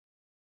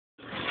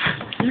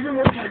even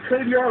with my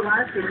code yard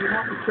last game, you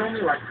have to kill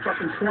me like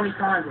fucking 20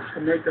 times to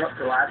make up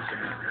for last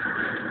game.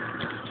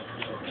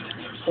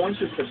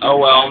 Oh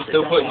well, I'm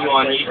still putting you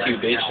on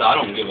YouTube, bitch, so I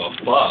don't give a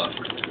fuck.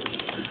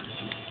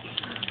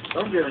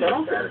 Don't give a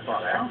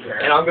fuck. I don't care.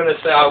 And I'm gonna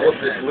say I whoop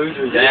this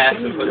loser's ass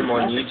and put him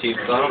on YouTube,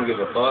 so I don't give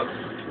a fuck.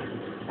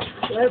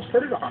 Well,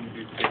 put it on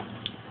YouTube.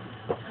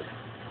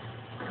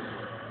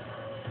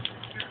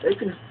 They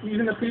can,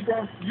 even the people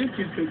on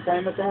YouTube can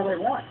claim it's all they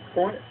want.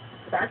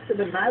 Fact of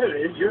the matter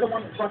is, you're the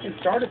one that fucking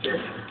started this,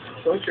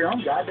 so it's your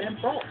own goddamn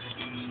fault.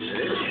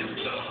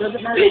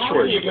 Doesn't matter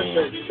how you put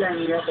the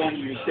standing up on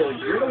you to kill you.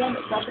 You're the one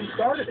that fucking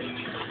started it.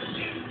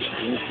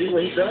 And you see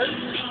what he does?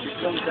 He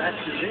comes back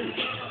to me.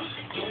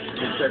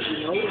 He says,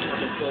 you know, we're going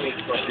to throw his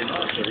fucking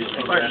up, so he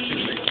comes back to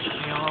me.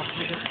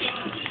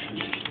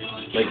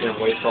 Making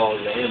him waste all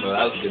his ammo.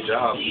 That was a good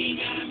job.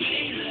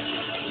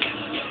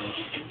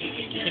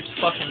 It's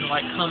fucking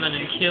like coming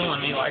and killing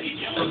me like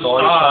that's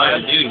all he's trying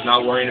to do. He's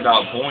not worrying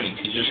about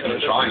points. He's just gonna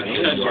try and kill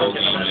you the whole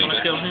game. I'm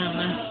gonna kill him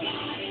then.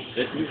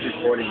 This is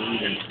recording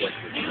even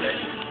quicker today.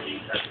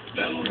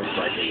 That looks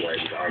like a way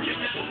to argue.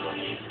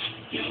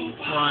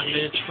 Run,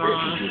 bitch,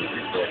 run.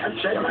 I've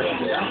said my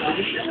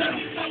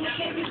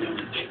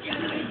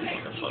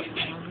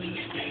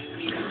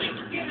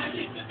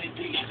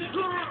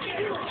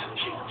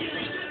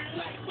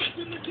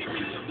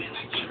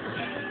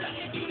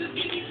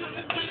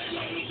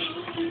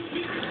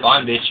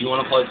Fine, bitch. You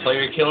want to play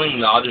player killing?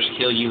 Then I'll just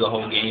kill you the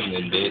whole game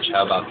then, bitch.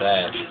 How about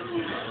that?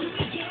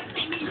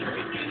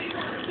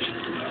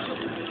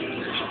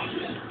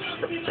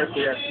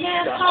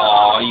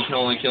 Aw, you can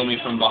only kill me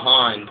from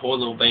behind. Poor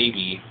little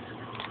baby.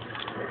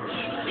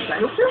 I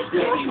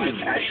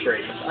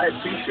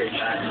appreciate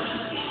that.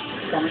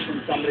 Coming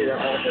from somebody that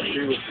all they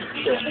do is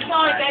kill. It's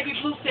only baby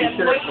blue said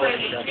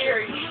boyfriend is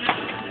scary.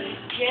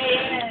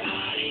 Yeah.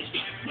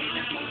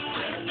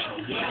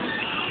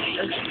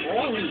 That's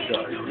all he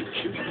does. He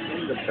shoots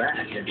in the back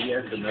and he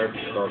has the nerve to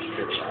talk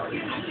shit about it.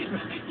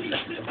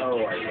 Oh,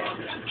 I love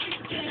it.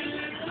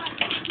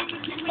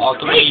 All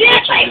three of you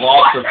bitches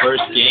lost the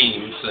first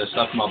game, so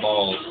suck my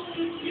balls.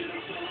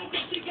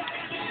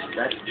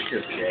 That's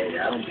just gay.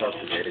 I don't talk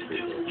to gay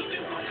people.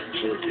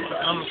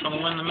 I'm just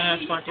gonna win the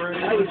match like ready.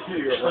 Put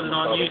it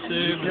on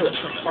YouTube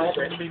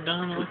and be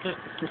done with it.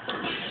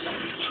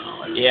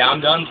 Yeah,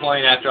 I'm done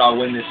playing after I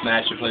win this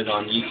match and put it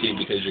on YouTube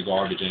because you're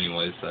garbage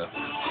anyway, so.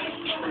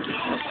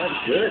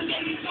 That's good.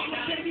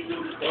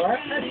 Well, I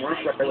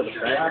play with a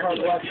bag.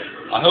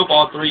 I hope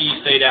all three of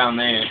you stay down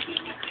there.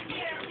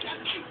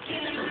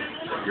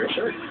 You're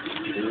good.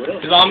 You will.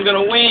 Because I'm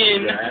gonna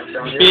win,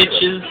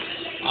 bitches.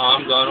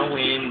 I'm gonna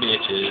win,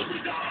 bitches.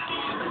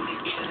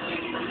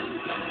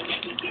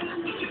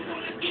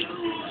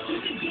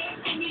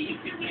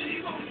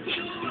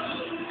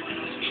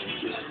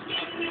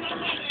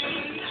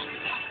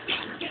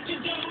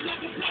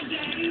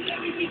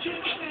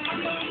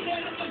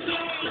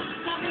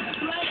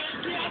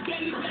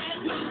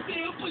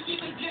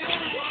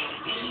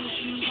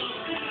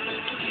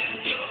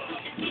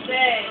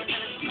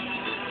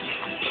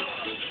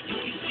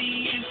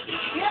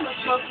 You haven't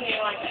spoken to me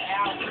like an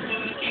hour.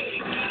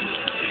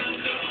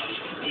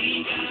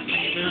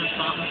 Doing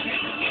something.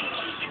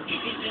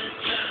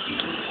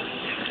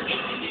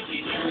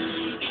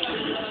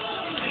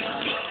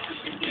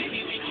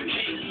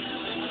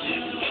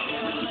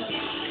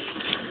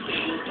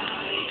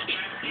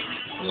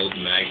 Load the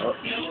mag. Oh.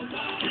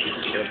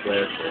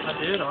 I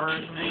did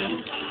already, nigga.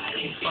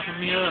 You fucking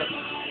me up.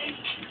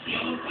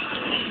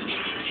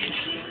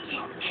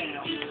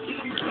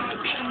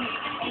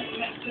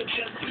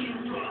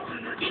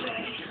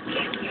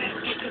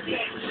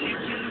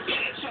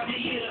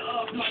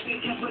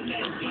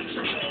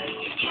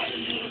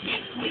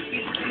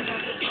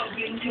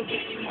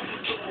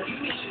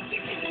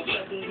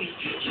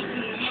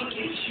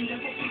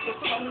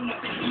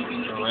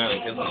 Turn around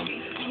and kill them.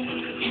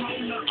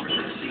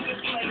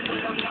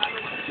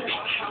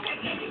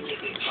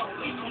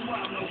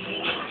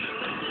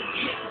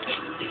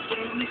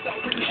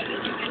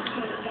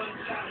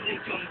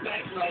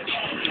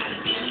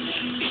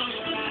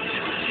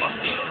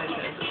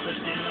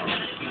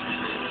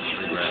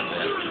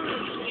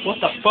 What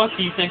the fuck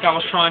do you think I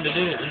was trying to do,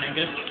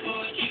 nigga?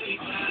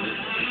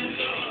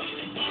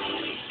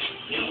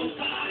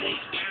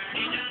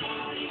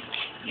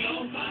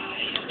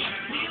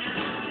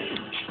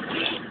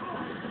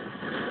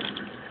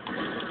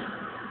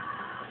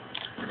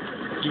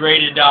 You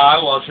ready to die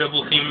while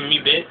triple teaming me,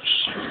 bitch?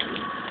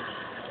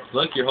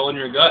 Look, you're holding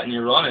your gut and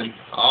you're running.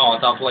 Oh, I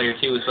thought player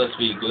 2 was supposed to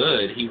be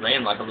good. He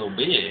ran like a little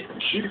bitch.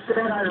 You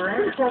said I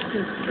ran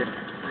fucking.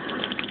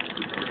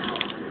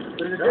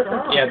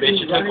 Yeah, bitch,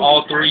 it took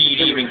all three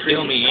to even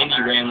kill me, and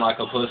you ran like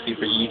a pussy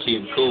for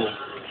YouTube. Cool.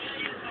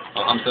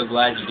 Well, I'm so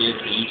glad you did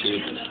for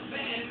YouTube.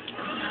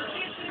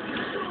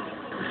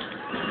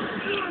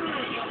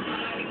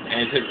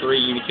 And it took 3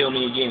 of you to kill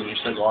me again. You're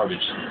so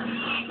garbage.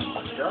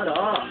 Shut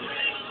up.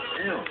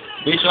 Damn.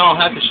 Bitch, I don't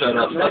have to shut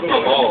up. That's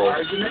my balls.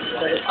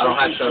 I don't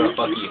have to shut up.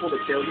 Fuck you.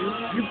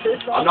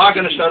 I'm not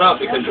gonna shut up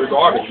because you're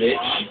garbage, bitch.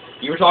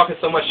 You were talking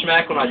so much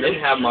smack when I didn't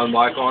have my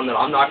mic on that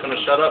I'm not gonna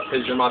shut up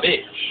because you're my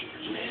bitch.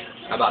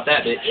 How about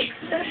that, bitch?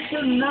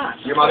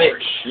 You're my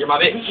bitch. You're my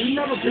bitch.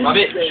 You're my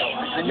bitch.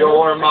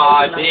 You're my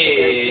bitch.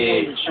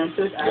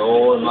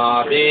 You're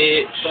my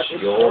bitch.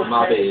 You're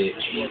my bitch.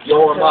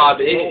 You're my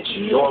bitch.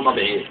 You're my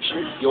bitch.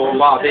 You're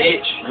my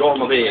bitch. You're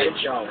my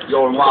bitch.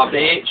 You're my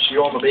bitch.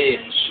 You're my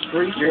bitch.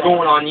 You're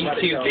going on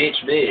YouTube,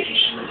 bitch, bitch.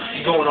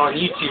 You're going on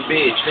YouTube,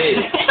 bitch,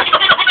 bitch.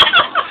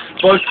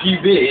 Fuck you,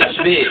 bitch,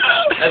 bitch.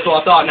 That's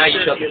what I thought. Now you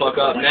shut the fuck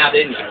up. Now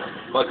didn't you?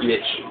 Fuck you,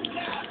 bitch.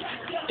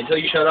 Until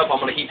you shut up, I'm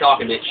gonna keep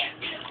talking, bitch.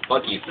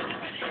 Fuck you.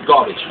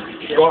 Garbage.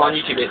 Go on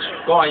YouTube, bitch.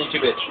 Go on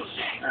YouTube, bitch.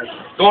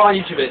 Go on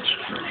YouTube, bitch.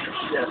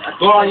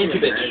 Go on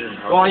YouTube, bitch.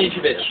 Go on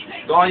YouTube, bitch.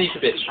 Go on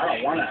YouTube, bitch.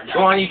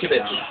 Go on YouTube,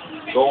 bitch.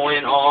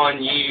 Going on YouTube,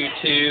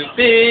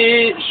 bitch.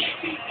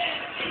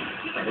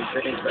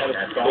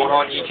 Going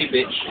on YouTube,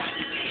 bitch.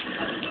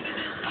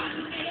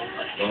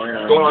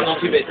 Going on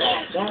YouTube, bitch.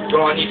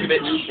 Going on YouTube,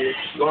 bitch.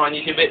 Going on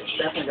YouTube, bitch.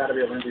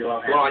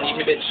 Going on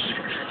YouTube, bitch.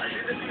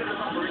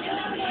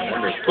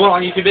 Go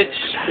on, YouTube bitch.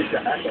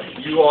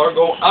 You are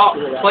going. Oh,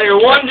 player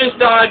one just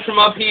died from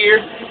up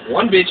here.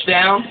 One bitch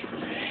down.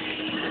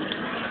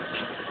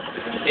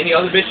 Any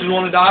other bitches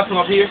want to die from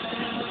up here?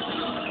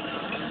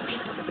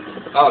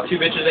 Oh, two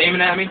bitches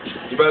aiming at me.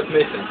 You're both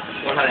missing.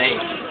 Learn how to aim.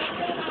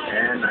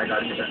 And I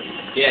got you back.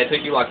 Yeah, it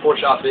took you like 4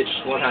 shots,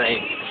 bitch. Learn how to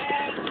aim.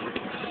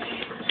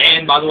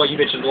 And by the way, you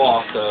bitches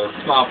lost. So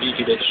smile for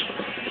YouTube bitch.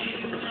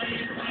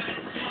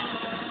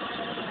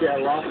 Yeah,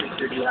 long as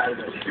you have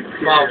it.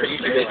 Smile for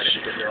YouTube, bitch.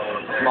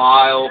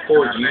 Smile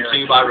for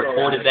YouTube. I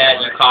recorded that,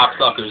 you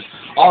cocksuckers.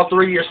 All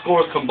 3 of your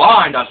scores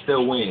combined, I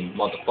still win,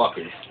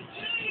 motherfuckers.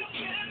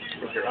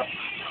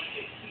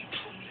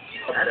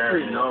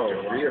 Actually, no.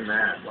 You're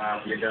mad.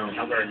 Wow, you don't.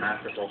 I'm very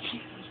masterful.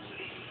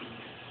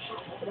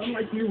 But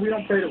unlike you, we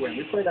don't play to win.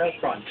 We play to have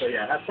fun. So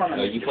yeah, have fun.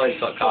 No, you play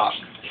suck cock.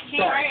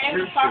 Are you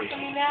able to talk to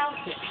me now?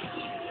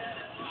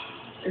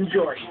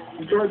 Enjoy.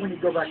 Enjoy when you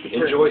go back to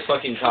prison. Enjoy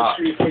sucking cock.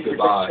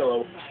 Goodbye.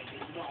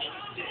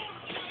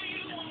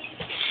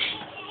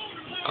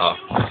 Oh,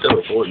 still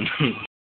recording.